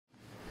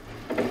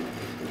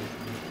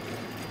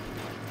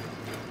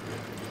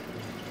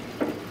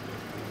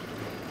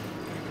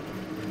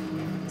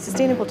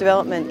Sustainable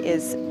development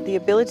is the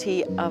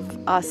ability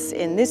of us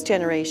in this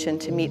generation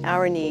to meet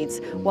our needs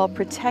while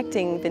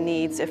protecting the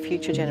needs of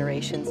future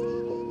generations.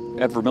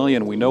 At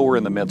Vermilion, we know we're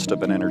in the midst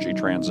of an energy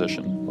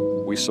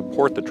transition. We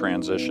support the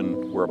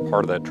transition, we're a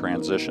part of that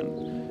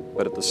transition.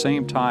 But at the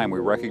same time, we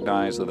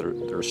recognize that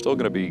there are still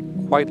going to be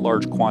quite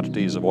large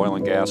quantities of oil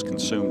and gas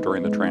consumed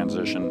during the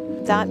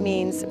transition. That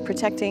means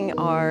protecting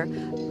our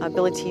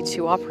ability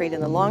to operate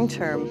in the long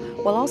term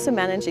while also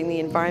managing the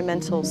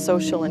environmental,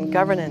 social, and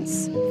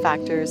governance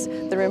factors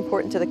that are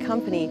important to the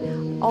company,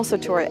 also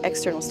to our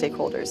external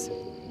stakeholders.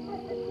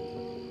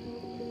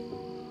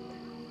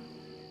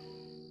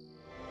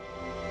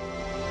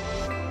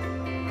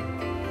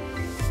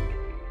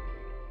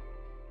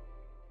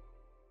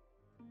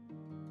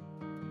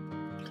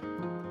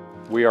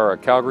 We are a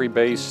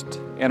Calgary-based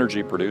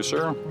energy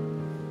producer.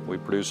 We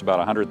produce about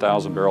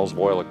 100,000 barrels of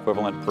oil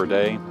equivalent per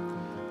day.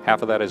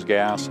 Half of that is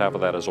gas, half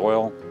of that is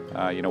oil.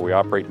 We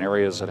operate in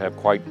areas that have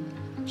quite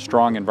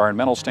strong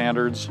environmental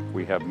standards.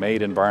 We have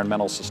made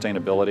environmental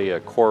sustainability a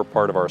core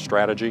part of our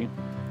strategy,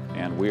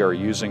 and we are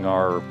using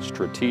our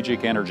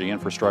strategic energy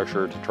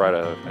infrastructure to try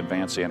to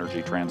advance the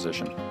energy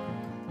transition.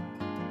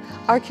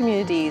 Our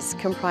communities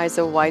comprise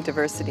a wide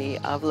diversity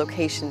of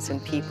locations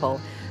and people,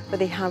 but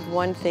they have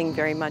one thing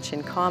very much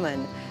in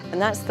common, and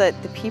that's that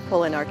the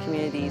people in our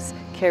communities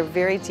care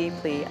very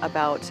deeply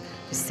about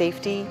the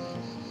safety,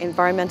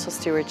 environmental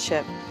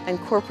stewardship, and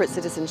corporate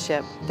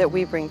citizenship that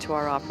we bring to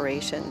our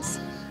operations.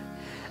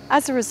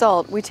 As a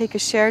result, we take a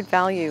shared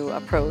value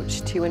approach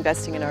to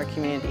investing in our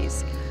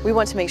communities. We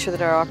want to make sure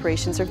that our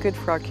operations are good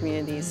for our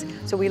communities,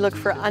 so we look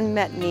for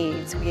unmet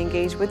needs. We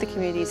engage with the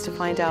communities to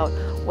find out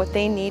what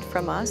they need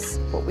from us,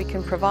 what we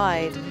can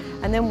provide,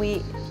 and then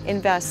we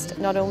invest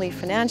not only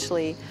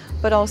financially,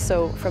 but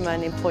also from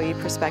an employee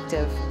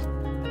perspective.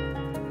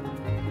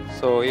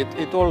 So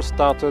it all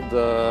started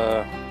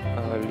a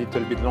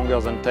little bit longer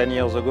than 10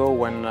 years ago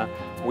when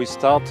we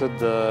started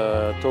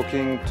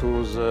talking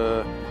to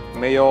the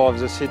mayor of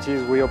the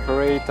cities we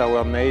operate,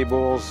 our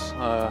neighbors,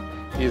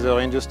 either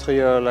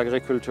industrial,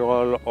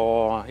 agricultural,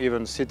 or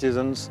even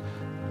citizens,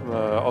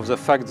 of the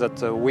fact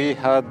that we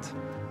had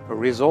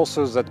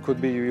resources that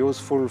could be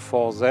useful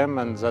for them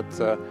and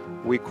that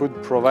we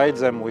could provide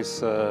them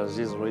with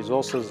these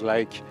resources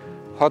like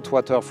hot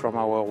water from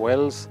our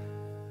wells.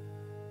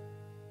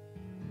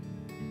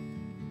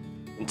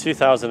 In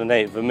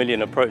 2008,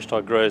 Vermilion approached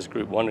our growers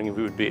group wondering if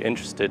we would be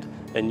interested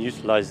in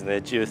utilizing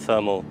their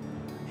geothermal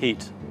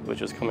heat,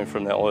 which was coming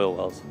from their oil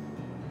wells.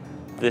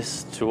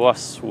 This, to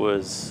us,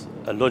 was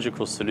a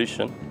logical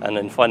solution, and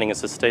in finding a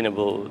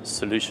sustainable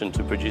solution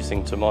to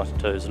producing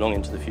tomatoes long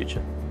into the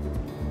future.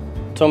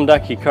 Tom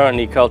Daki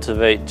currently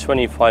cultivates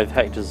 25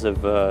 hectares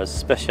of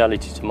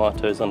specialty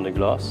tomatoes under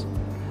glass,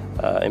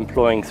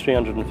 employing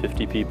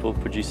 350 people,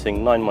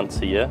 producing 9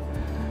 months a year.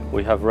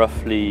 We have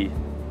roughly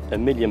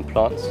 1 million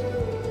plants,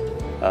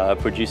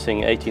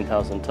 producing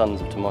 18,000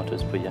 tons of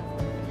tomatoes per year.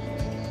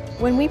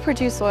 When we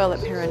produce oil at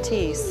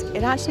Parentis,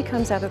 it actually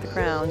comes out of the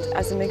ground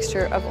as a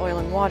mixture of oil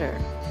and water.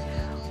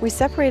 We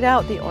separate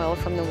out the oil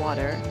from the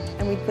water,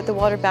 and we put the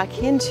water back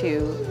into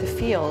the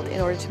field in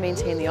order to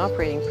maintain the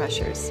operating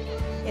pressures.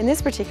 In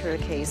this particular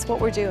case, what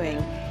we're doing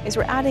is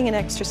we're adding an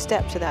extra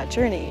step to that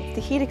journey,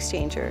 the heat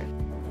exchanger.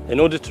 In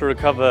order to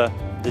recover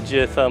the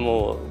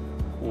geothermal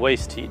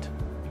waste heat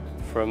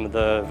from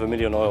the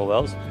Vermilion oil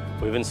wells,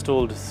 we've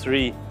installed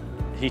 3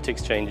 heat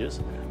exchangers,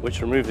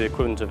 which remove the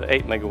equivalent of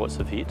 8 megawatts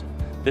of heat.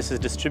 This is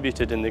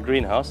distributed in the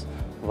greenhouse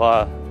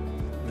via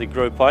the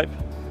grow pipe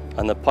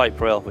and the pipe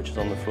rail, which is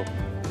on the floor.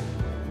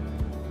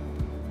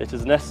 It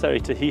is necessary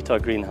to heat our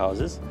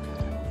greenhouses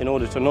in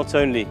order to not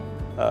only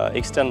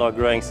extend our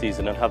growing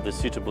season and have the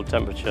suitable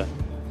temperature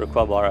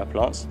required by our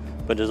plants,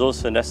 but it is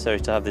also necessary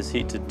to have this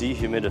heat to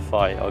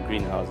dehumidify our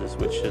greenhouses,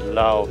 which should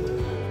allow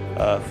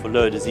for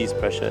lower disease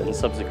pressure and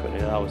subsequently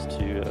allow us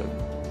to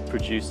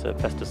produce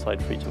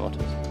pesticide-free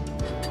tomatoes.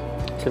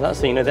 Because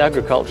that's the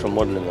agricultural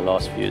model in the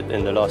last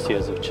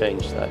years have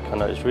changed. That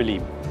kind of, it's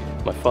really,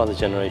 my father's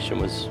generation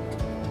was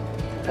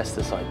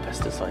pesticide,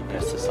 pesticide,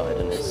 pesticide,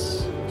 and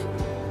it's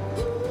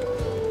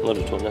not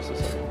at all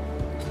necessary.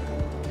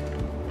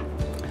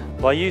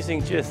 By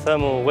using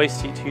geothermal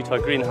waste heat to heat our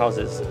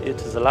greenhouses, it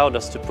has allowed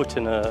us to put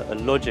in a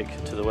logic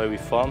to the way we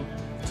farm,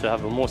 to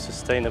have a more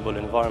sustainable,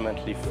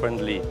 environmentally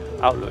friendly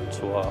outlook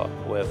to our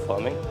way of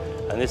farming.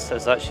 And this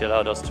has actually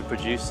allowed us to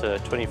produce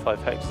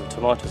 25 hectares of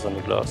tomatoes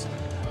under glass,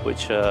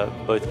 which are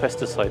both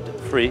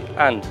pesticide-free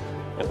and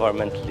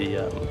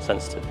environmentally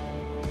sensitive.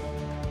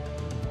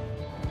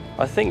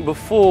 I think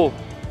before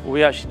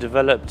we actually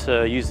developed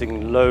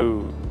using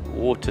low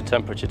water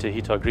temperature to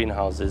heat our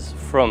greenhouses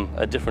from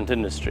a different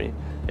industry,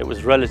 it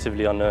was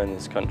relatively unknown in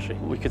this country.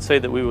 We could say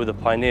that we were the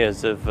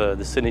pioneers of the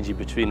synergy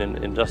between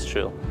an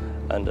industrial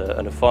and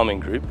a farming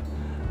group,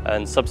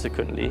 and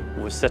subsequently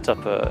we set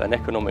up an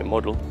economic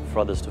model for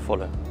others to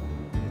follow.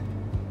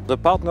 The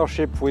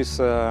partnership with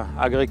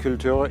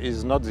agriculture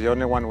is not the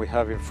only one we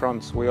have in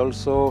France. We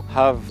also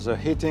have the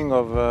heating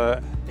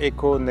of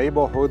eco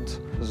neighborhood.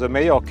 The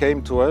mayor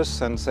came to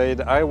us and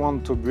said, I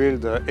want to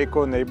build an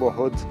eco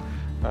neighborhood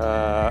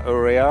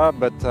area,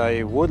 but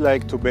I would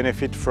like to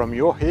benefit from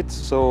your heat.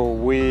 So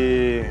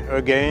we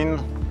again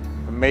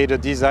made a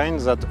design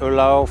that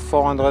allows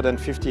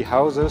 450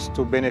 houses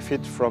to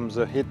benefit from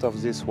the heat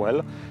of this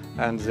well,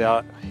 and they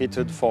are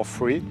heated for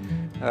free.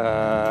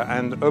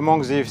 And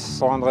among these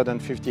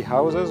 450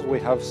 houses, we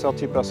have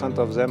 30%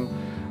 of them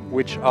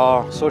which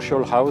are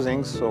social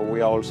housing, so we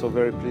are also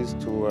very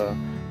pleased to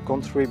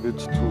contribute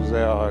to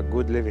their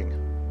good living.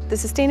 The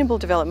Sustainable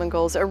Development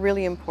Goals are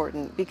really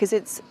important because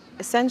it's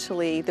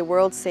essentially the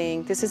world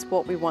saying this is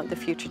what we want the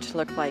future to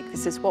look like.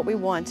 This is what we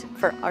want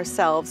for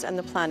ourselves and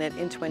the planet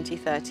in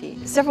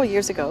 2030. Several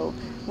years ago,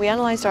 we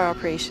analysed our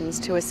operations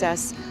to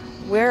assess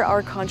where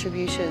our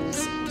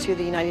contributions to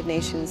the United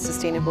Nations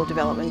Sustainable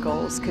Development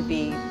Goals could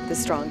be the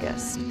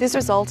strongest. This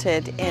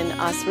resulted in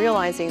us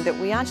realizing that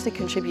we actually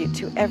contribute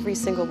to every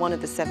single one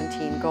of the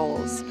 17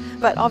 goals.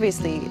 But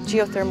obviously,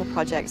 geothermal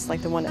projects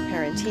like the one at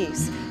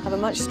Parentis have a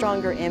much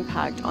stronger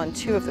impact on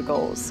 2 of the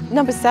goals.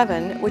 Number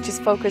 7, which is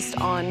focused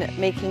on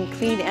making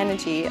clean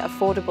energy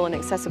affordable and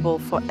accessible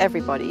for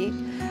everybody,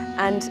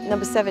 and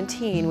number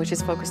 17, which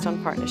is focused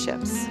on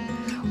partnerships.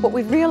 What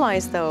we've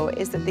realized, though,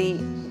 is that the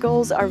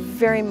goals are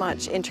very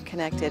much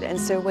interconnected, and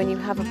so when you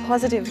have a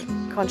positive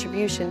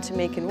contribution to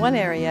make in one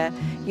area,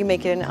 you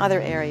make it in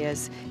other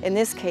areas. In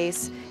this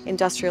case,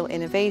 industrial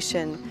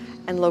innovation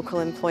and local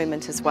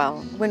employment as well.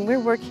 When we're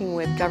working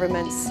with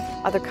governments,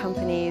 other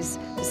companies,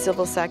 the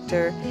civil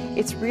sector,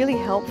 it's really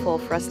helpful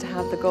for us to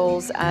have the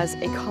goals as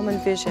a common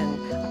vision,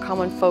 a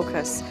common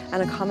focus,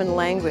 and a common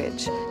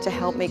language to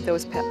help make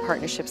those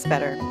partnerships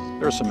better.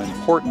 There are some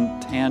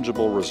important,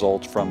 tangible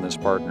results from this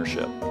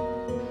partnership.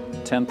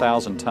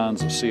 10,000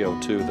 tons of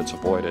CO2 that's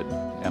avoided,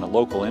 and a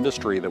local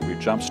industry that we've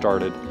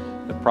jump-started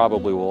that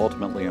probably will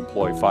ultimately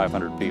employ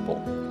 500 people.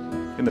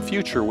 In the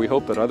future, we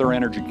hope that other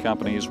energy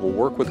companies will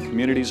work with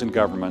communities and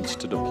governments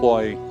to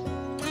deploy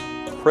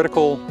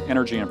critical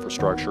energy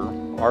infrastructure,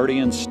 already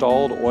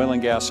installed oil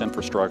and gas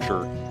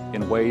infrastructure,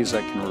 in ways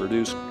that can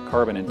reduce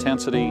carbon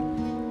intensity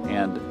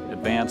and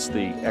advance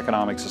the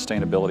economic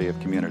sustainability of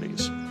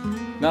communities.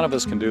 None of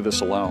us can do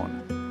this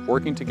alone.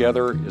 Working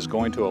together is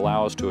going to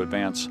allow us to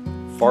advance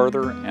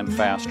farther and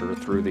faster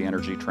through the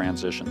energy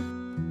transition.